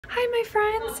Hi my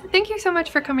friends! Thank you so much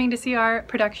for coming to see our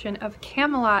production of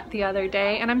Camelot the other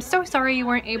day, and I'm so sorry you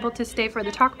weren't able to stay for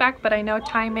the talkback, but I know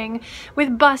timing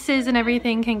with buses and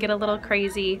everything can get a little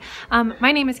crazy.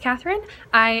 My name is Catherine.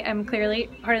 I am clearly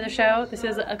part of the show. This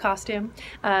is a costume,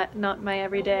 not my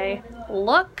everyday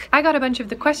look. I got a bunch of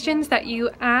the questions that you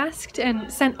asked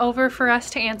and sent over for us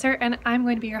to answer, and I'm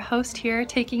going to be your host here,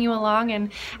 taking you along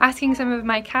and asking some of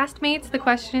my castmates the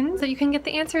questions that you can get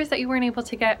the answers that you weren't able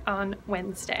to get on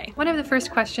Wednesday. One of the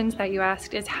first questions that you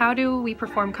asked is, how do we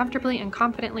perform comfortably and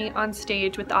confidently on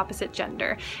stage with the opposite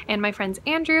gender? And my friends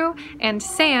Andrew and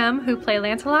Sam, who play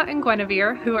Lancelot and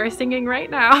Guinevere, who are singing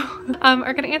right now,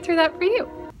 are going to answer that for you.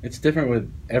 It's different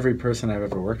with every person I've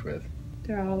ever worked with.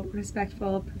 They're all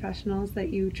respectful professionals that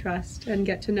you trust and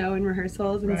get to know in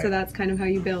rehearsals, and Right. so that's kind of how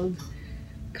you build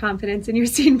confidence in your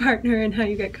scene partner and how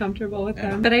you get comfortable with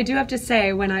them. But I do have to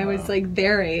say, when I was like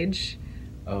their age,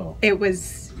 it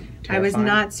was I was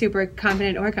not super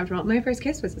confident or comfortable. My first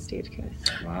kiss was a stage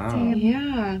kiss. Wow.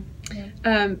 Yeah.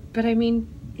 But I mean,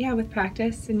 yeah, with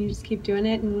practice and you just keep doing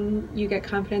it and you get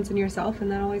confidence in yourself,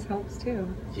 and that always helps too.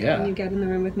 Yeah. When you get in the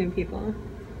room with new people.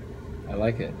 I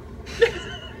like it.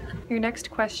 Your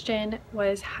next question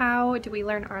was, how do we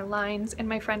learn our lines? And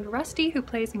my friend Rusty, who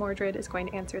plays Mordred, is going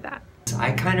to answer that.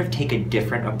 I kind of take a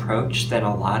different approach than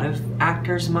a lot of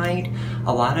actors might.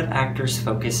 A lot of actors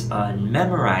focus on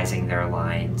memorizing their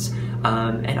lines,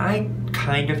 and I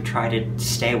kind of try to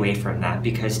stay away from that,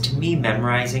 because to me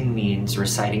memorizing means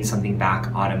reciting something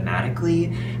back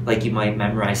automatically, like you might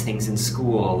memorize things in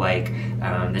school, like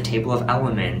the table of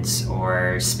elements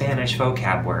or Spanish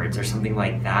vocab words or something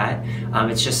like that.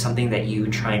 It's just something that you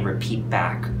try and repeat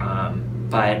back,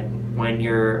 but when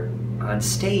you're on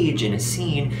stage in a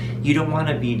scene, you don't want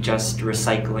to be just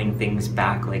recycling things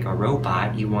back like a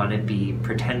robot. You want to be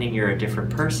pretending you're a different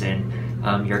person,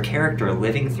 your character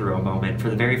living through a moment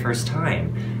for the very first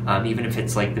time, even if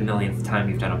it's like the millionth time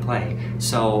you've done a play.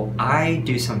 So I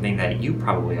do something that you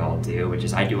probably all do, which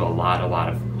is I do a lot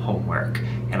of homework,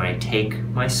 and I take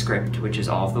my script, which is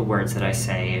all of the words that I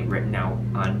say written out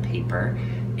on paper,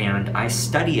 and I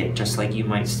study it just like you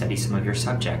might study some of your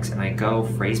subjects, and I go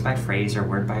phrase by phrase or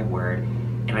word by word,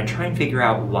 and I try and figure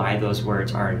out why those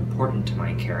words are important to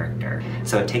my character.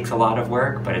 So it takes a lot of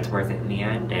work, but it's worth it in the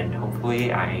end, and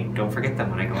hopefully I don't forget them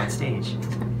when I go on stage.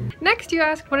 Next, you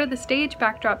asked, what are the stage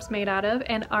backdrops made out of?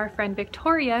 And our friend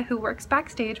Victoria, who works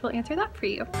backstage, will answer that for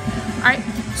you. All right,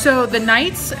 so the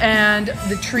knights and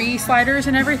the tree sliders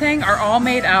and everything are all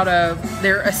made out of,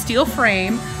 they're a steel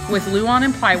frame with luan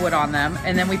and plywood on them,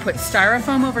 and then we put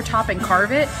styrofoam over top and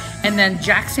carve it, and then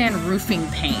jack sand roofing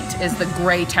paint is the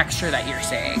gray texture that you're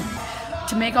seeing.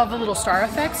 To make all the little star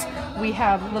effects, we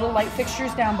have little light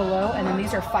fixtures down below, and then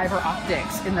these are fiber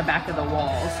optics in the back of the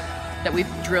walls that we've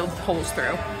drilled holes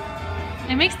through.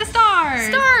 It makes the stars!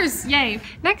 Stars! Yay!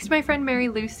 Next, my friend Mary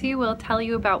Lucy will tell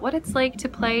you about what it's like to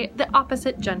play the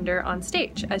opposite gender on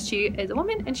stage, as she is a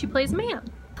woman and she plays a man.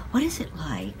 What is it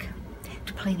like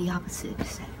to play the opposite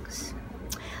sex?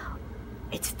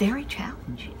 It's very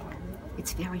challenging.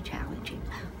 It's very challenging,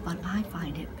 but I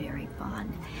find it very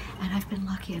fun, and I've been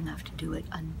lucky enough to do it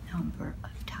a number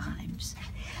of times.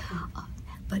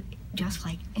 But just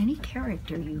like any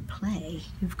character you play,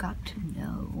 you've got to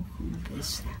know who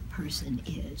this person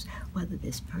is, whether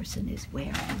this person is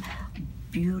wearing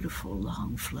beautiful,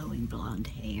 long, flowing blonde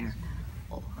hair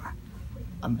or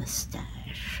a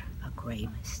mustache, a gray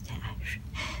mustache.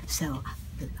 So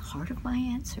the heart of my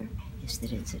answer is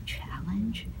that it's a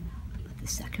challenge, but the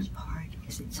second part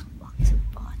is it's lots of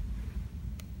fun.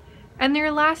 And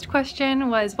your last question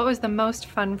was, what was the most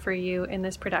fun for you in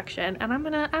this production? And I'm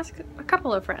gonna ask a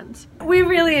couple of friends. We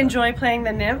really enjoy playing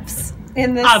the nymphs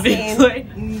in this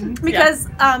scene because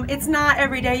it's not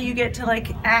every day you get to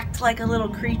like act like a little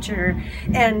creature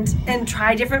and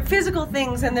try different physical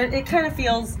things, and it kind of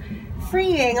feels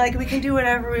freeing, like we can do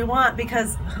whatever we want,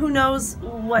 because who knows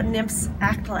what nymphs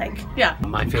act like. Yeah.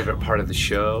 My favorite part of the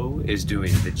show is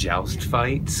doing the joust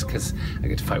fights, because I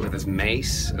get to fight with this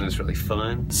mace and it's really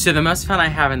fun. So the most fun I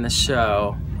have in the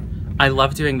show, I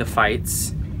love doing the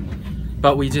fights,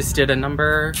 but we just did a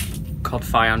number called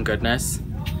Fi on Goodness,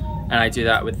 and I do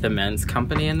that with the men's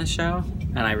company in the show,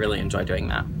 and I really enjoy doing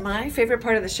that. My favorite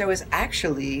part of the show is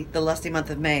actually the lusty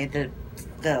month of May,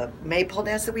 the maypole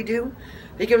dance that we do,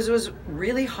 because it was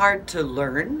really hard to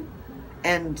learn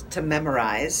and to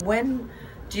memorize. When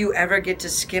do you ever get to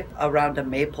skip around a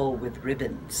maypole with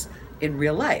ribbons in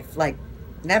real life? Like,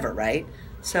 never, right?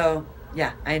 So,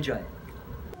 yeah, I enjoy it.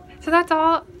 So that's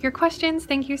all your questions.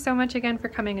 Thank you so much again for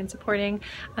coming and supporting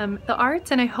the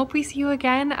arts, and I hope we see you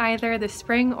again either this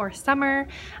spring or summer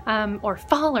or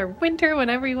fall or winter,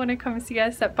 whenever you want to come see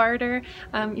us at Barter.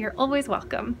 You're always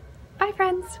welcome. Bye,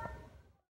 friends.